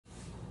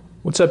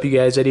What's up, you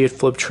guys? Eddie at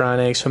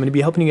Fliptroniks. So I'm going to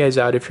be helping you guys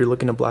out if you're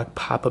looking to block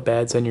pop-up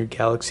ads on your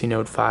Galaxy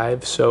Note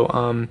 5.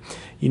 So,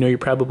 you're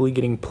probably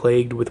getting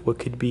plagued with what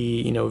could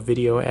be,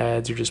 video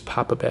ads or just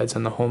pop-up ads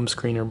on the home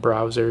screen or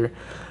browser.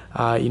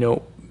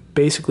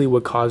 Basically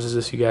what causes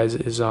this, you guys,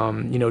 is,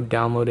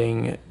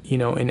 downloading,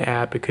 an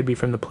app. It could be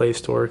from the Play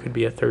Store. It could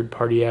be a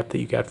third-party app that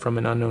you got from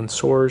an unknown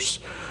source,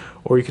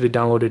 or you could have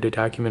downloaded a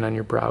document on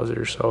your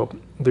browser. So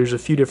there's a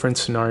few different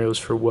scenarios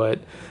for what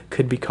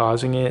could be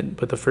causing it,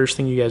 but the first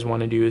thing you guys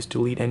want to do is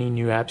delete any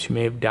new apps you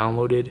may have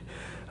downloaded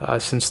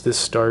since this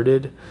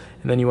started,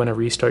 and then you want to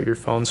restart your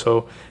phone.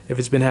 So if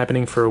it's been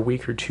happening for a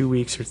week or 2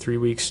 weeks or 3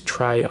 weeks,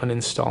 try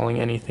uninstalling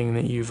anything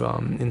that you've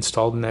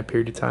installed in that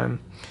period of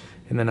time,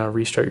 and then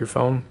restart your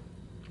phone.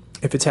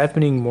 If it's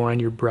happening more on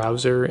your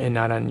browser and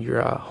not on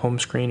your home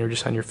screen or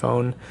just on your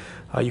phone,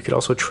 you could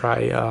also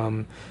try,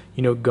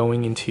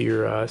 going into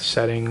your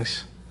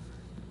settings.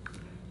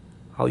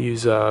 I'll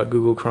use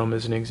Google Chrome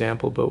as an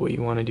example, but what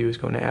you want to do is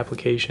go into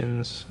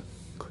Applications,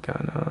 click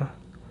on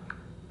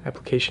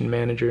Application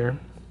Manager,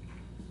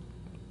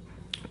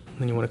 and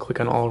then you want to click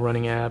on All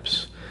Running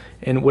Apps.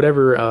 And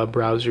whatever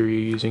browser you're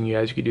using, you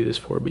guys could do this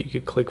for, but you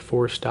could click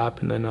Force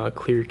Stop and then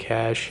clear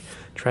cache.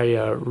 Try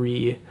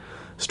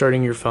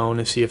restarting your phone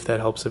to see if that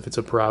helps, if it's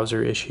a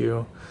browser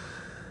issue.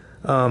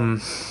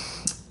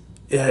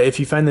 If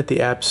you find that the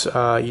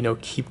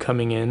apps, keep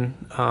coming in,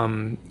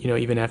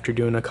 even after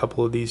doing a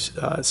couple of these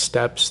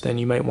steps, then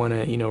you might want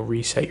to,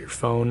 reset your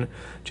phone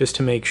just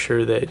to make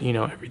sure that,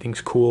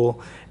 everything's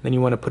cool. And then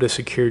you want to put a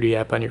security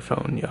app on your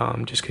phone,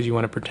 just because you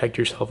want to protect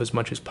yourself as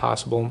much as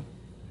possible.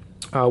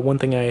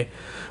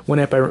 One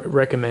app I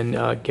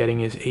recommend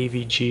getting is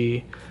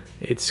AVG.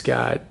 It's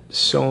got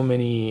so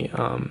many,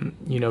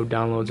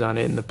 downloads on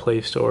it in the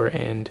Play Store,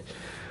 and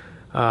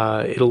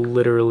it'll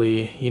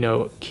literally,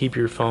 keep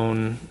your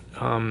phone,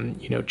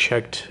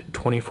 checked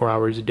 24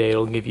 hours a day.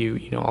 It'll give you,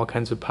 all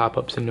kinds of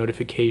pop-ups and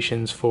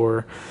notifications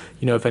for,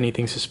 if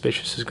anything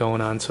suspicious is going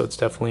on. So it's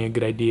definitely a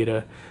good idea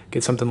to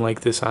get something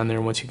like this on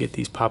there once you get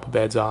these pop-up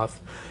ads off.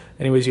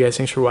 Anyways, you guys,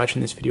 thanks for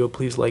watching this video.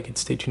 Please like it,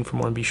 stay tuned for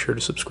more, and be sure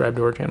to subscribe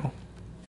to our channel.